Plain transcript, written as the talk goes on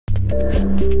If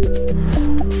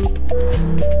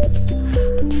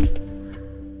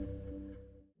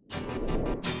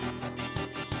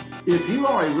you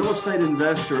are a real estate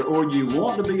investor or you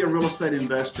want to be a real estate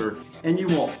investor and you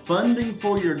want funding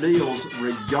for your deals,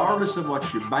 regardless of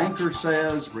what your banker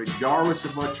says, regardless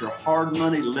of what your hard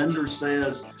money lender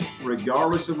says,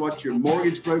 regardless of what your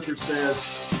mortgage broker says,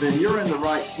 then you're in the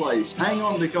right place. Hang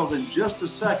on, because in just a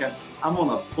second, I'm going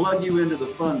to plug you into the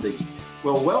funding.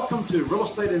 Well, welcome to Real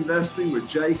Estate Investing with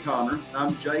Jay Conner.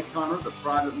 I'm Jay Conner, the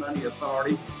Private Money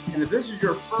Authority. And if this is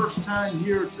your first time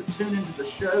here to tune into the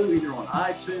show, either on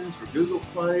iTunes or Google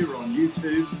Play or on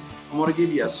YouTube, I want to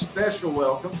give you a special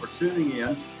welcome for tuning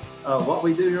in. What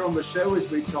we do here on the show is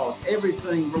we talk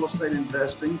everything real estate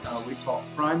investing. We talk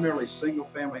primarily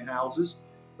single-family houses,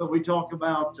 but we talk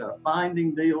about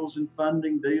finding deals and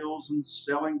funding deals and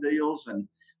selling deals and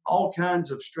all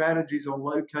kinds of strategies on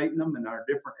locating them and our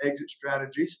different exit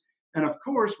strategies. And of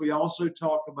course, we also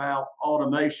talk about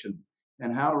automation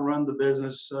and how to run the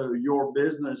business so your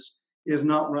business is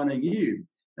not running you.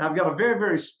 Now, I've got a very,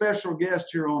 very special guest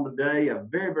here on today, a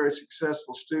very, very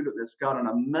successful student that's got an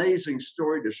amazing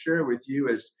story to share with you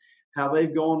as how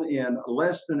they've gone in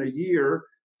less than a year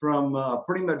from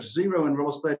pretty much zero in real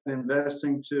estate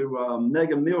investing to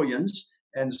mega millions.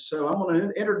 And so I'm going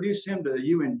to introduce him to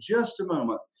you in just a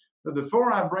moment. But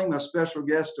before I bring my special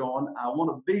guest on, I want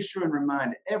to be sure and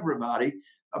remind everybody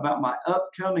about my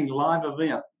upcoming live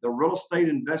event. The Real Estate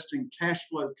Investing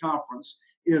Cashflow Conference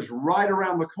is right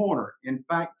around the corner. In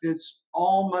fact, it's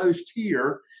almost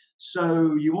here.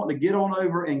 So you want to get on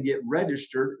over and get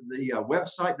registered. The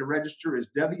website to register is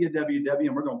www,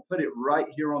 and we're going to put it right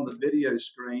here on the video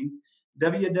screen,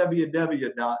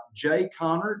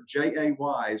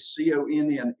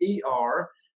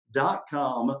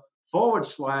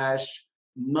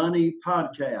 www.jayconner.com/money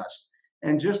podcast.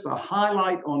 And just a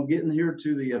highlight on getting here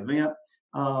to the event,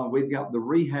 we've got the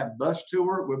rehab bus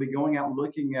tour. We'll be going out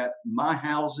looking at my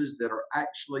houses that are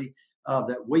actually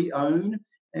that we own,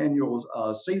 and you'll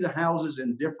see the houses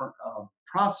in different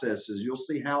processes. You'll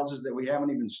see houses that we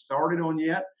haven't even started on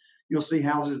yet. You'll see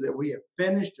houses that we have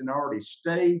finished and already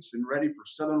staged and ready for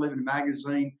Southern Living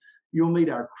Magazine. You'll meet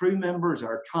our crew members,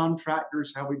 our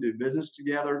contractors, how we do business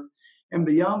together. And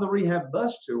beyond the rehab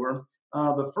bus tour,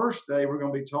 the first day we're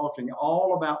going to be talking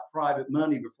all about private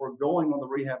money before going on the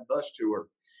rehab bus tour.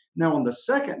 Now, on the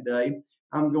second day,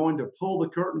 I'm going to pull the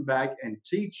curtain back and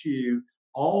teach you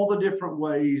all the different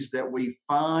ways that we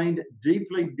find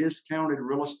deeply discounted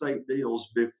real estate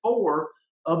deals before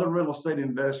other real estate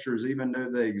investors even know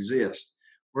they exist.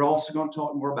 We're also going to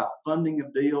talk more about funding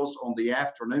of deals. On the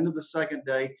afternoon of the second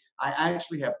day, I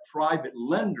actually have private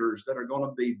lenders that are going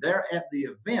to be there at the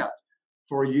event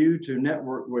for you to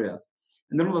network with.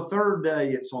 And then on the third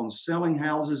day, it's on selling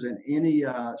houses in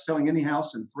selling any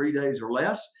house in 3 days or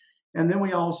less. And then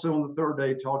we also on the third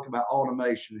day talk about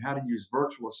automation, how to use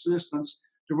virtual assistants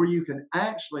to where you can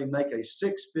actually make a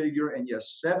 6-figure and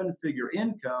yes, 7-figure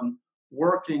income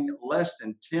working less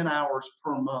than 10 hours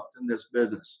per month in this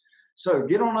business. So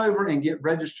get on over and get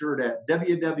registered at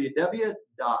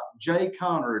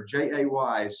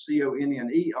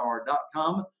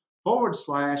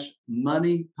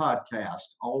www.jayconner.com/money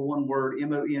podcast. All one word,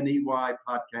 MONEY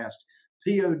podcast,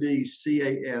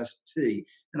 PODCAST.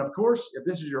 And of course, if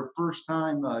this is your first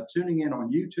time tuning in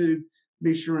on YouTube,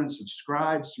 be sure and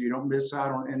subscribe so you don't miss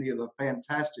out on any of the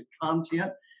fantastic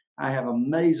content. I have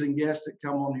amazing guests that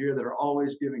come on here that are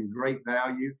always giving great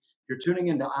value. If you're tuning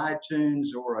into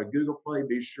iTunes or Google Play,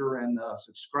 be sure and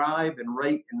subscribe and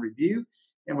rate and review.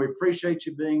 And we appreciate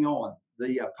you being on.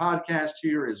 The podcast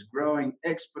here is growing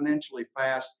exponentially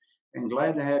fast, and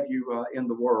glad to have you in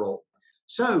the world.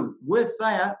 So with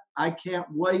that, I can't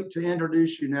wait to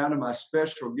introduce you now to my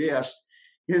special guest.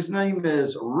 His name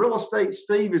is Real Estate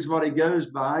Steve is what he goes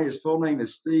by. His full name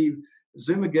is Steve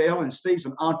Szumigale, and Steve's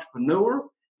an entrepreneur.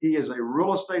 He is a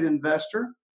real estate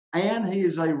investor, and he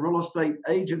is a real estate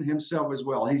agent himself as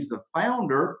well. He's the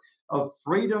founder of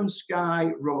Freedom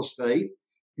Sky Real Estate.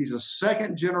 He's a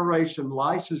second-generation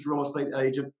licensed real estate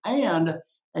agent and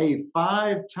a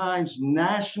 5-time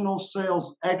National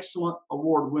Sales Excellence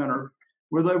Award winner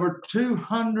with over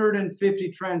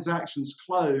 250 transactions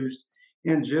closed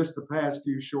in just the past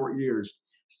few short years.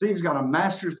 Steve's got a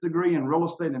master's degree in real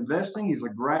estate investing. He's a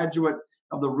graduate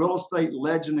of the real estate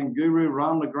legend and guru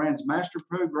Ron LeGrand's master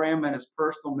program and his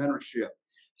personal mentorship.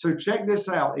 So check this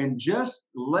out. In just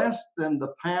less than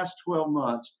the past 12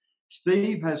 months,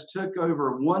 Steve has took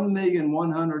over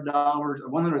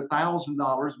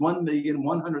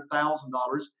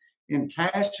 $1,100,000 in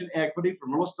cash and equity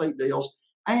from real estate deals.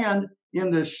 And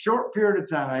in this short period of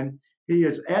time, He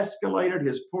has escalated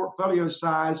his portfolio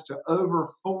size to over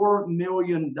 $4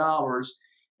 million.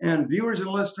 And viewers and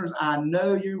listeners, I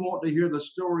know you want to hear the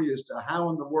story as to how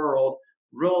in the world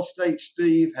Real Estate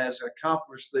Steve has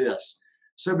accomplished this.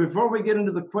 So before we get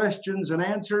into the questions and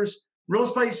answers, Real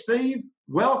Estate Steve,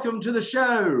 welcome to the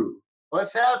show.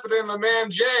 What's happening, my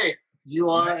man Jay? You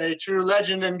are a true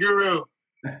legend and guru.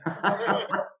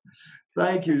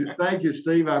 Thank you,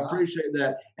 Steve. I appreciate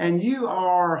that. And you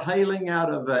are hailing out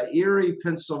of Erie,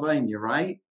 Pennsylvania,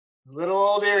 right? Little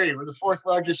old Erie. We're the fourth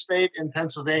largest state in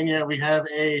Pennsylvania. We have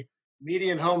a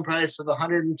median home price of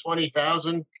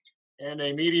 $120,000 and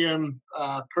a median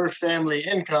per family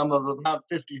income of about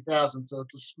 $50,000. So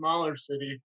it's a smaller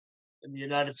city in the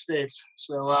United States.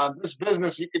 So this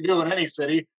business you can do in any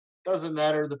city. Doesn't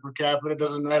matter the per capita.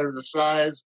 Doesn't matter the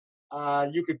size.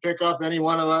 You could pick up any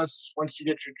one of us once you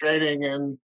get your training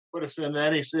and put us in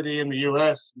any city in the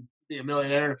U.S. and be a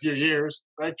millionaire in a few years,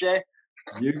 right, Jay?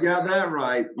 You got that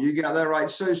right. You got that right.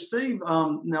 So, Steve,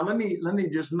 now let me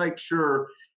just make sure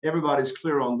everybody's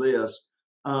clear on this.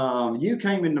 You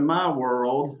came into my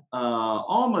world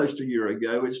almost a year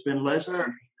ago. It's been less than a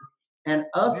year. And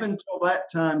up until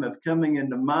that time of coming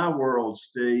into my world,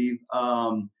 Steve,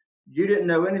 you didn't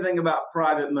know anything about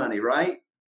private money, right?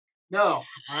 No,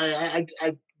 I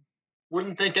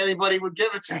wouldn't think anybody would give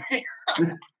it to me.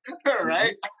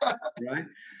 Right? Right.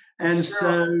 And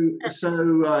so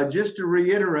just to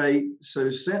reiterate, so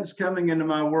since coming into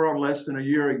my world less than a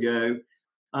year ago,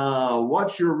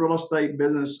 what's your real estate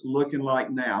business looking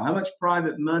like now? How much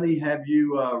private money have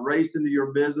you raised into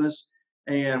your business,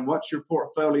 and what's your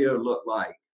portfolio look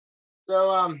like?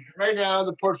 So right now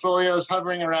the portfolio is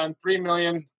hovering around $3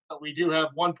 million. But we do have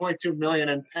 $1.2 million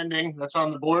in pending. That's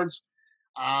on the boards.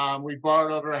 We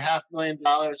borrowed over $500,000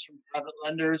 from private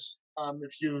lenders.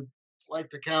 If you like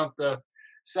to count the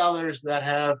sellers that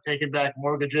have taken back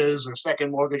mortgages or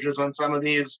second mortgages on some of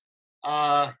these,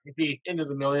 it'd be into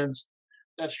the millions.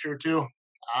 That's true too.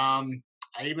 I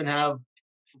even have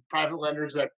private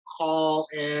lenders that call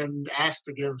and ask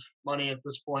to give money at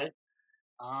this point.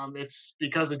 It's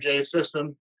because of Jay's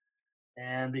system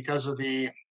and because of the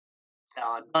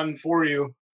done for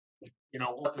you,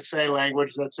 what to say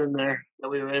language that's in there that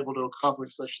we were able to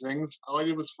accomplish such things. All I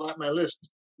did was flap my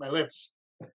lips.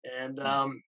 And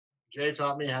Jay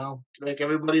taught me how to make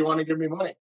everybody want to give me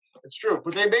money. It's true.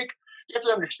 But you have to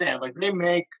understand, like, they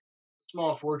make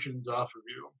small fortunes off of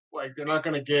you. Like, they're not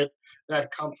going to get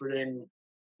that comforting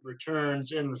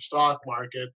returns in the stock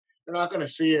market. They're not going to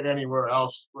see it anywhere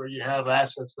else where you have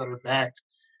assets that are backed,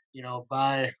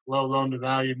 by low loan to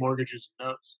value mortgages and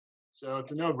notes. So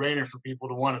it's a no-brainer for people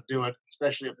to want to do it,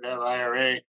 especially if they have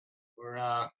IRA or,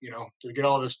 to get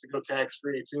all this to go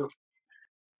tax-free too.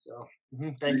 So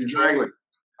thank you, Jay.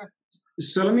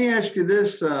 So let me ask you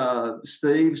this,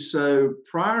 Steve. So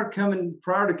prior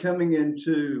to coming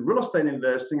into real estate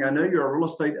investing, I know you're a real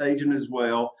estate agent as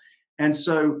well. And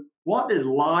so what did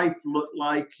life look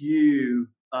like you,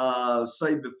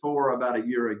 say before about a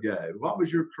year ago? What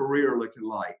was your career looking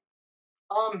like?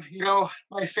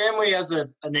 My family has a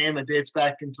name that dates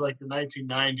back into like the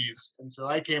 1990s. And so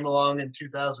I came along in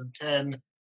 2010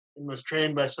 and was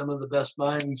trained by some of the best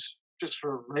minds just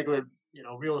for regular,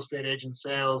 real estate agent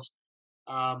sales.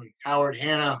 Howard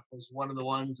Hanna was one of the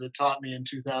ones that taught me in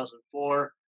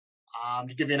 2004.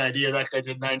 To give you an idea, that guy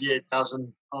did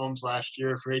 98,000 homes last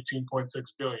year for $18.6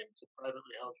 billion. It's a privately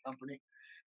held company.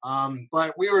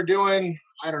 But we were doing,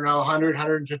 100,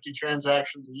 150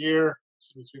 transactions a year.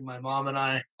 So between my mom and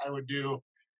I would do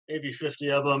maybe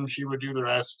 50 of them. She would do the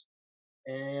rest.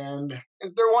 And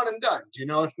they're one and done.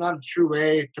 It's not a true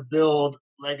way to build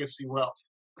legacy wealth.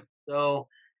 So,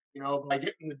 by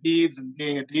getting the deeds and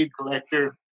being a deed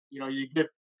collector, you get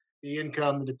the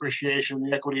income, the depreciation,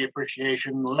 the equity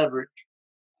appreciation, the leverage.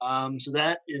 So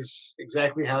that is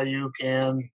exactly how you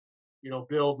can,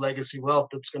 build legacy wealth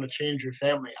that's going to change your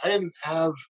family. I didn't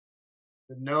have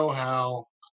the know-how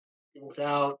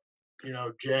without,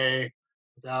 Jay,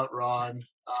 without Ron,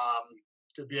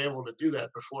 to be able to do that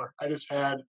before. I just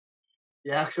had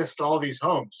the access to all these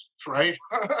homes, right?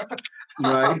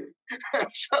 Right.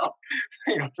 So,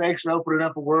 thanks for opening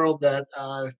up a world that,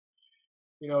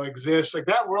 exists. Like,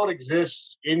 that world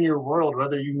exists in your world,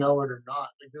 whether you know it or not.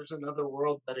 Like, there's another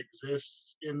world that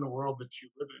exists in the world that you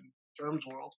live in, terms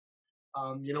world.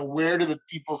 Where do the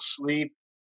people sleep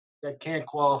that can't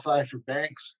qualify for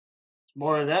banks?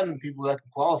 More of them than people that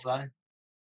can qualify.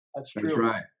 That's true. That's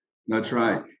right. That's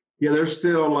right. Yeah, there's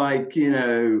still like,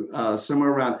 somewhere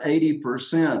around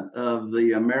 80% of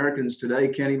the Americans today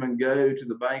can't even go to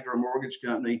the bank or a mortgage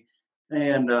company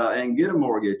and get a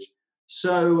mortgage.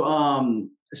 So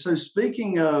So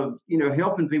speaking of,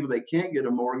 helping people that can't get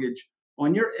a mortgage,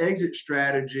 on your exit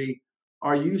strategy,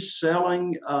 are you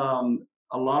selling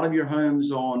a lot of your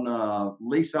homes on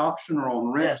lease option or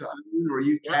on rent Yes. to own, or are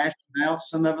you Yep. cashing out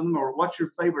some of them, or what's your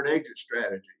favorite exit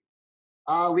strategy?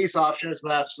 Lease option is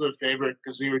my absolute favorite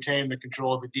because we retain the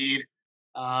control of the deed.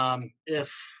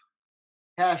 If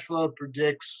Cashflow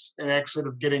predicts an exit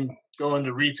of going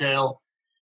to retail,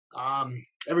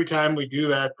 every time we do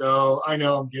that, though, I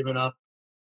know I'm giving up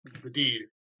the deed,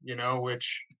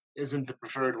 which isn't the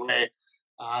preferred way.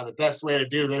 The best way to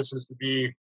do this is to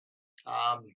be,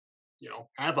 um,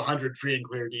 have 100 free and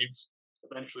clear deeds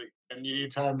eventually, and you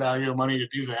need time value of money to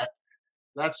do that.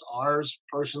 That's ours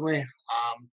personally.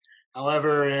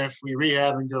 However, if we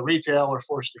rehab and go retail, we're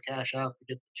forced to cash out to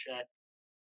get the check.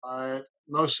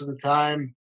 Most of the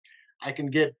time, I can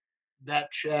get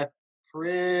that check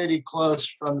pretty close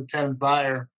from the tenant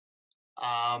buyer,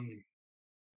 um,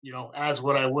 as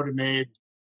what I would have made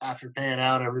after paying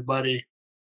out everybody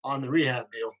on the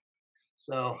rehab deal.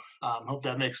 So, hope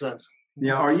that makes sense.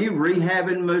 Yeah, are you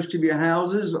rehabbing most of your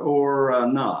houses or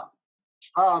not?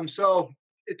 So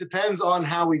it depends on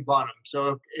how we bought them.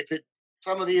 So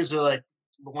some of these are like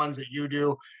the ones that you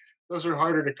do, those are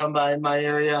harder to come by in my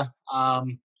area.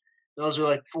 Those are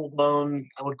like full blown,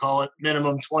 I would call it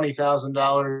minimum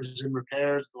 $20,000 in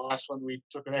repairs. The last one we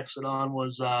took an exit on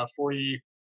was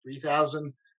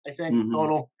 43,000, I think,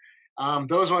 total.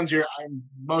 Those ones I'm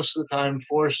most of the time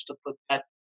forced to put back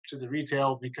to the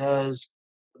retail because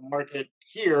the market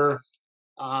here,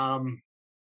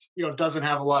 doesn't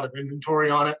have a lot of inventory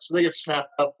on it. So they get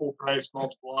snapped up full price,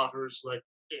 multiple offers. Like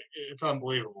it's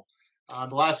unbelievable.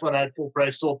 The last one I had full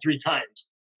price sold 3 times.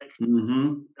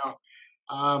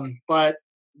 But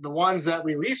the ones that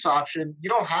we lease option, you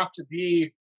don't have to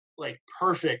be like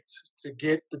perfect to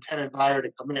get the tenant buyer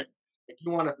to come in. If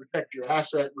you want to protect your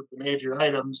asset with the major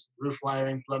items, roof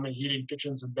wiring, plumbing, heating,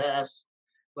 kitchens, and baths,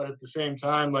 but at the same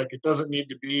time, like it doesn't need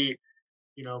to be,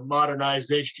 modernized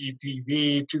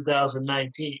HGTV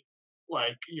 2019.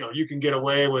 Like, you can get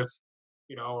away with,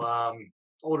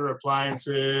 older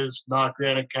appliances, not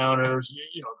granite counters,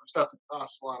 the stuff that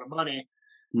costs a lot of money.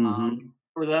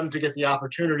 For them to get the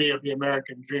opportunity of the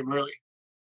American dream early.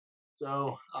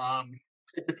 So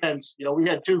it depends. We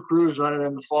had 2 crews running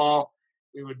in the fall.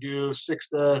 We would do 6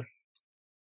 to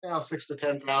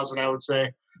 10,000, I would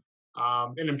say,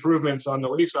 in improvements on the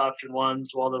lease option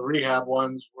ones, while the rehab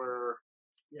ones were,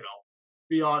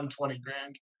 beyond 20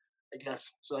 grand, I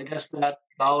guess. So I guess that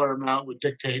dollar amount would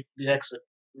dictate the exit,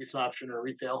 lease option or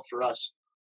retail for us.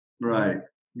 Right.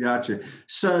 Gotcha.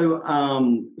 So,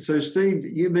 so Steve,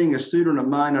 you being a student of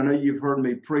mine, I know you've heard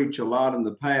me preach a lot in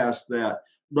the past that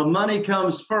the money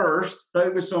comes first.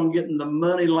 Focus on getting the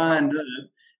money lined up,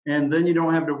 and then you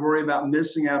don't have to worry about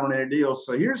missing out on any deals.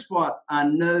 So here's what I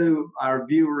know our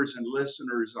viewers and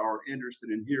listeners are interested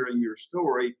in hearing your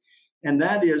story. And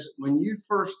that is when you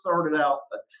first started out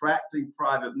attracting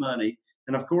private money,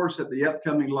 and of course, at the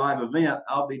upcoming live event,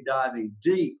 I'll be diving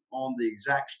deep on the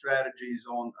exact strategies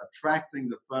on attracting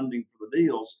the funding for the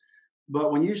deals.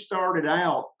 But when you started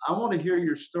out, I want to hear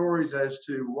your stories as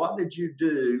to what did you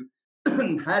do?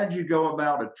 How did you go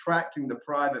about attracting the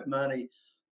private money?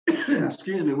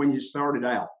 Excuse me, when you started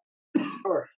out.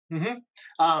 Sure.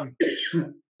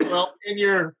 Well, in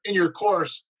your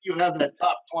course, you have that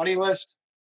top 20 list.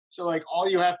 So like all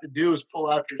you have to do is pull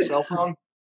out your cell phone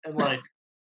and like,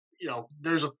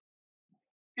 there's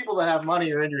people that have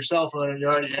money are in your cell phone and you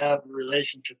already have a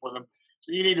relationship with them.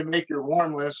 So you need to make your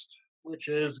warm list, which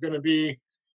is going to be,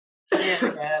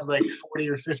 have like 40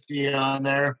 or 50 on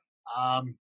there.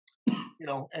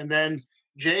 And then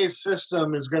Jay's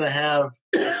system is going to have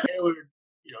tailored,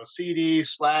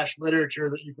 CD/literature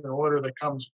that you can order that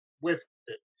comes with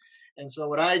it. And so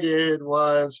what I did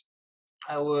was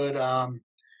I would,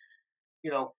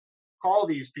 call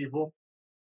these people,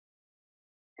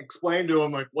 explain to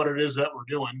them like what it is that we're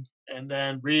doing, and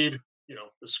then read,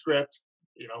 the script,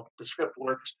 the script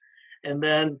works, and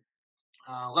then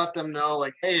let them know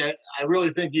like, hey, I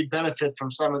really think you'd benefit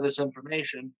from some of this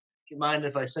information. Do you mind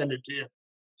if I send it to you?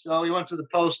 So we went to the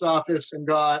post office and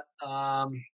got, I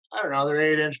don't know,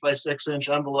 they're 8-inch by 6-inch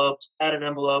envelopes, padded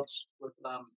envelopes with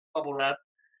bubble wrap.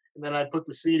 And then I put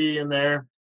the CD in there,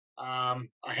 a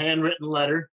handwritten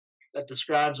letter that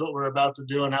describes what we're about to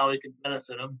do and how we can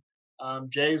benefit them.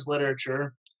 Jay's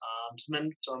literature, I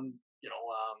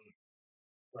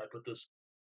put this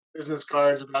business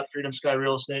cards about Freedom Sky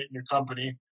Real Estate and your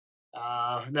company,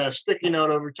 and then a sticky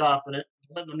note over top of it,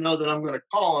 letting them know that I'm going to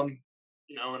call them,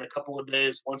 in a couple of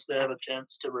days once they have a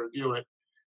chance to review it.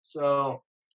 So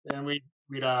then we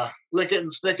we'd lick it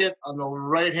and stick it. On the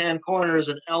right-hand corner is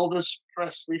an Elvis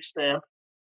Presley stamp.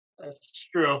 That's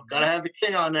true. Got to have the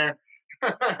king on there.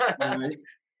 Right.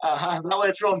 That way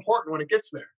it's real important when it gets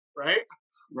there, right?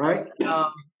 Right. Yeah.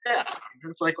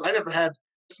 It's like I never had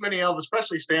this many Elvis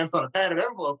Presley stamps on a padded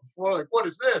envelope before. Like, what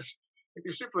is this? Like,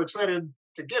 you're super excited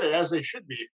to get it, as they should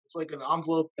be. It's like an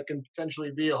envelope that can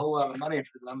potentially be a whole lot of money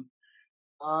for them.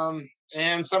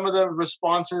 And some of the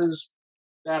responses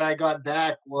that I got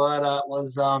back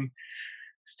was,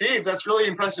 Steve, that's really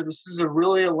impressive. This is a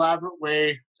really elaborate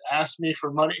way to ask me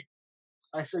for money.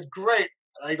 I said, great.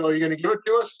 I go, you're going to give it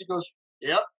to us? He goes,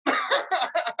 yep.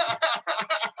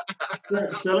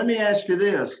 So let me ask you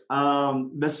this.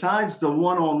 Besides the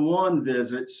one-on-one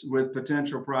visits with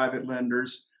potential private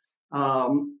lenders,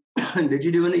 did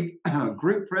you do any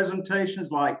group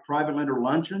presentations like private lender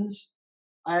luncheons?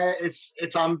 It's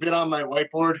been on my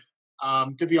whiteboard.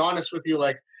 To be honest with you,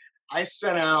 like I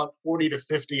sent out 40 to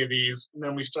 50 of these, and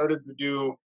then we started to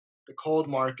do the cold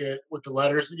market with the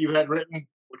letters that you had written,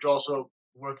 which also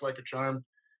worked like a charm.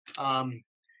 And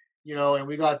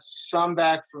we got some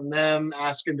back from them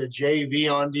asking to JV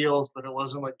on deals, but it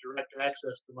wasn't like direct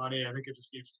access to money. I think it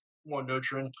just needs more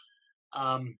nurturing.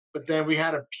 But then we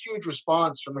had a huge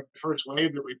response from the first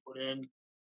wave that we put in,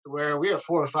 to where we have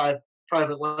 4 or 5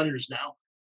 private lenders now.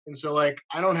 And so like,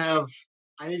 I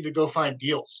need to go find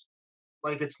deals.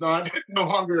 Like it's no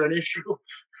longer an issue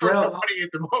for the money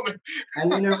at the moment.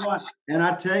 And you know what? And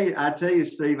I tell you,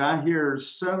 Steve, I hear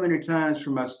so many times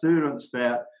from my students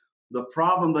that the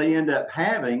problem they end up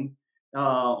having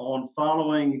on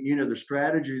following, the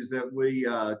strategies that we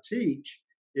teach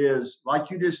is,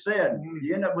 like you just said,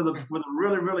 you end up with a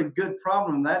really, really good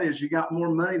problem. And that is you got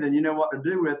more money than you know what to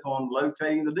do with on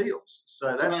locating the deals.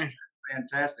 So that's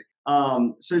fantastic.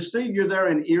 So Steve, you're there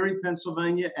in Erie,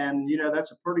 Pennsylvania, and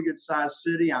that's a pretty good sized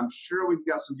city. I'm sure we've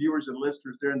got some viewers and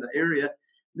listeners there in the area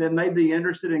that may be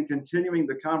interested in continuing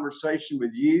the conversation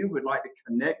with you, would like to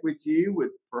connect with you,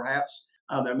 with perhaps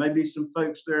there may be some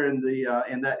folks there in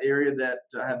that area that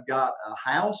have got a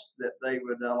house that they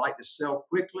would like to sell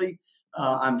quickly.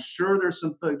 I'm sure there's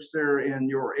some folks there in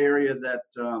your area that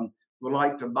would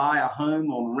like to buy a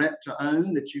home on rent to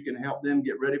own, that you can help them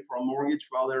get ready for a mortgage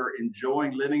while they're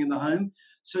enjoying living in the home.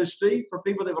 So Steve, for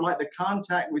people that would like to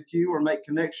contact with you or make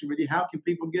connection with you, how can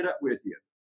people get up with you?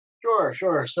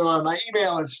 Sure. So my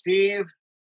email is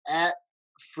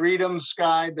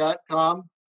steve@freedomsky.com.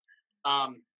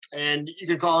 And you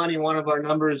can call any one of our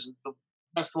numbers. The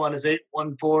best one is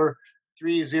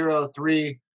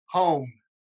 814-303-HOME.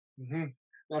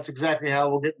 That's exactly how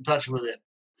we'll get in touch with it.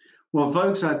 Well,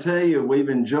 folks, I tell you, we've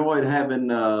enjoyed having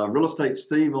Real Estate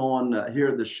Steve on here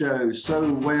at the show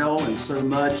so well and so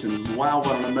much. And wow,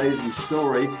 what an amazing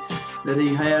story that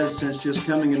he has since just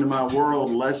coming into my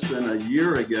world less than a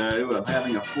year ago, of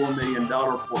having a $4 million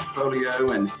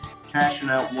portfolio and cashing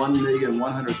out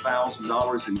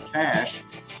 $1,100,000 in cash,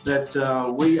 that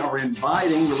we are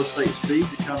inviting Real Estate Steve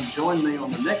to come join me on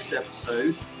the next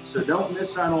episode. So don't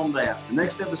miss out on that. The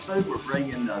next episode, we're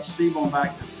bringing Steve on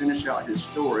back to finish out his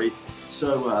story.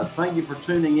 So thank you for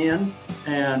tuning in.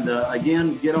 And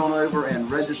again, get on over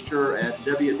and register at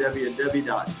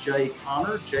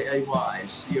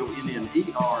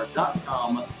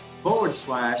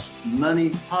www.jayconner.com/money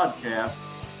podcast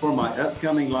for my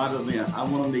upcoming live event. I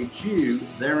want to meet you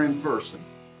there in person.